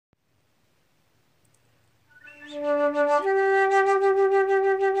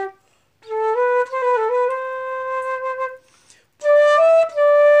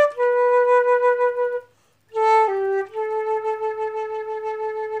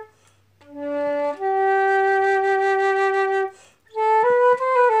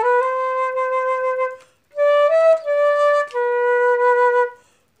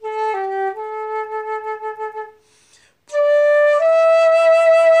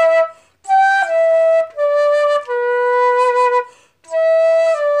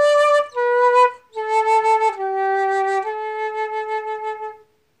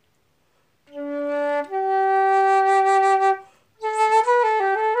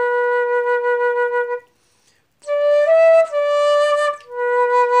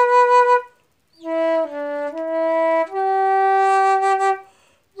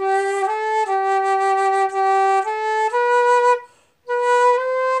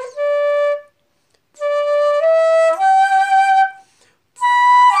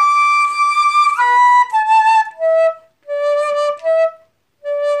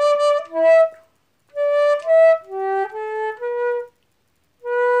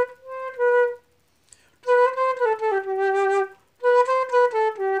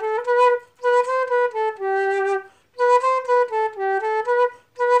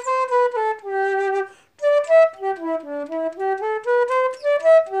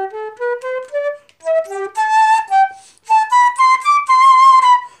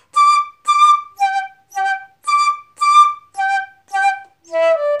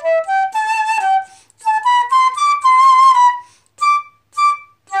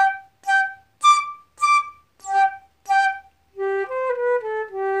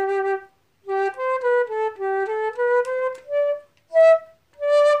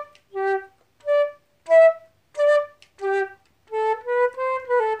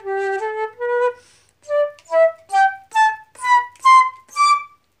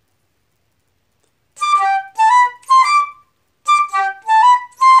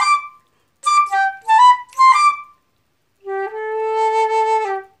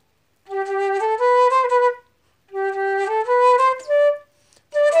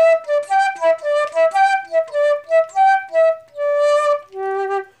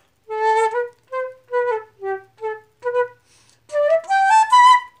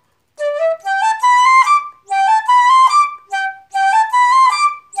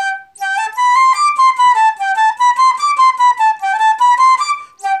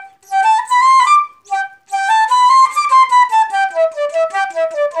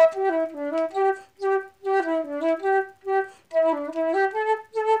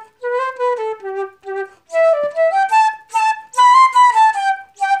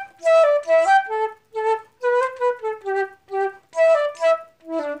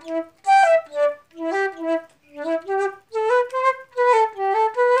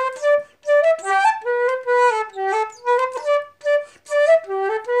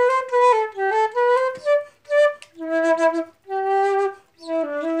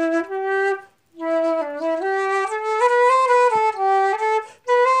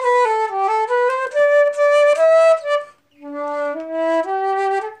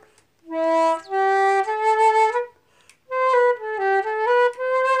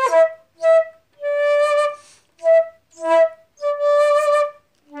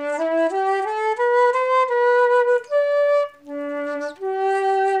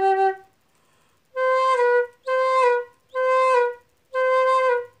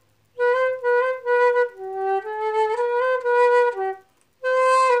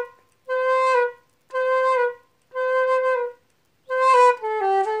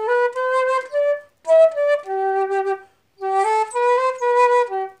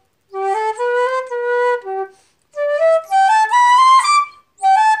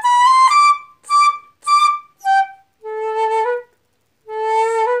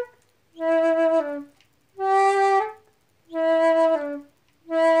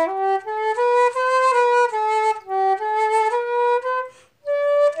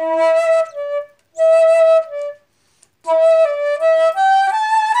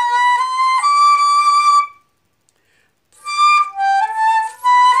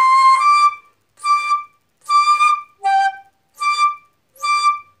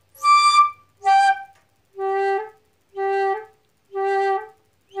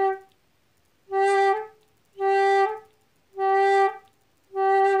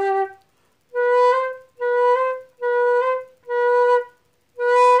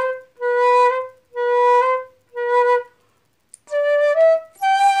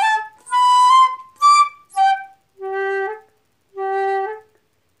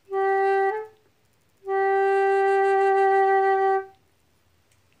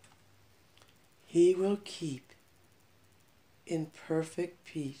He will keep in perfect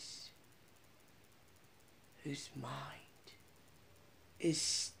peace whose mind is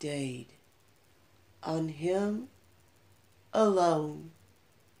stayed on Him alone.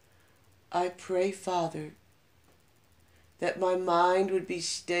 I pray, Father, that my mind would be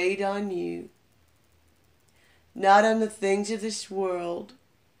stayed on You, not on the things of this world,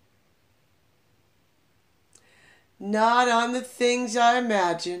 not on the things I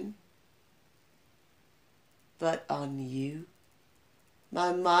imagine, but on You.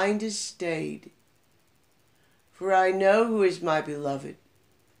 My mind is stayed, for I know who is my beloved,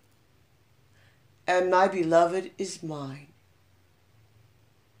 and my beloved is mine.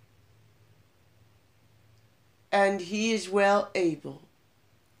 And He is well able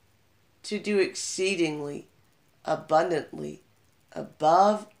to do exceedingly, abundantly,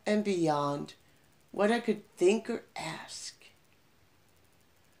 above and beyond what I could think or ask.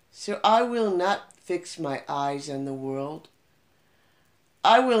 So I will not fix my eyes on the world.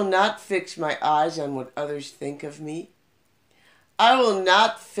 I will not fix my eyes on what others think of me. I will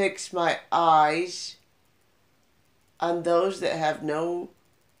not fix my eyes on those that have no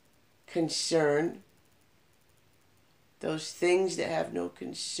concern, those things that have no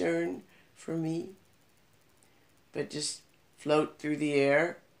concern for me, but just float through the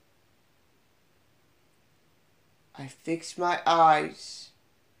air. I fix my eyes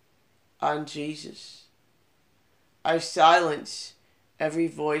on Jesus. I silence every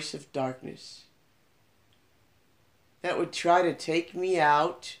voice of darkness that would try to take me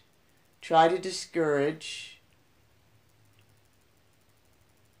out, try to discourage.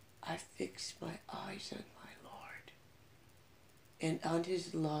 I fix my eyes on my Lord and on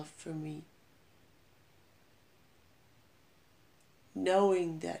His love for me,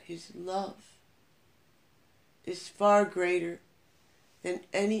 knowing that His love is far greater than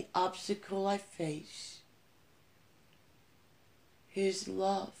any obstacle I face. His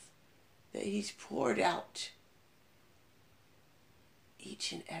love that He's poured out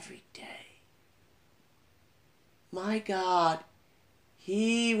each and every day. My God,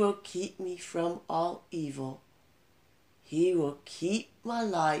 He will keep me from all evil. He will keep my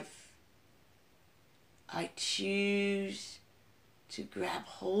life. I choose to grab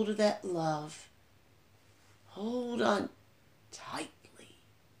hold of that love. Hold on tightly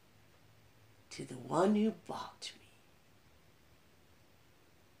to the one who bought me.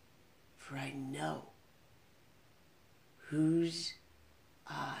 For I know whose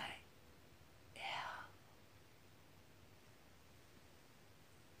I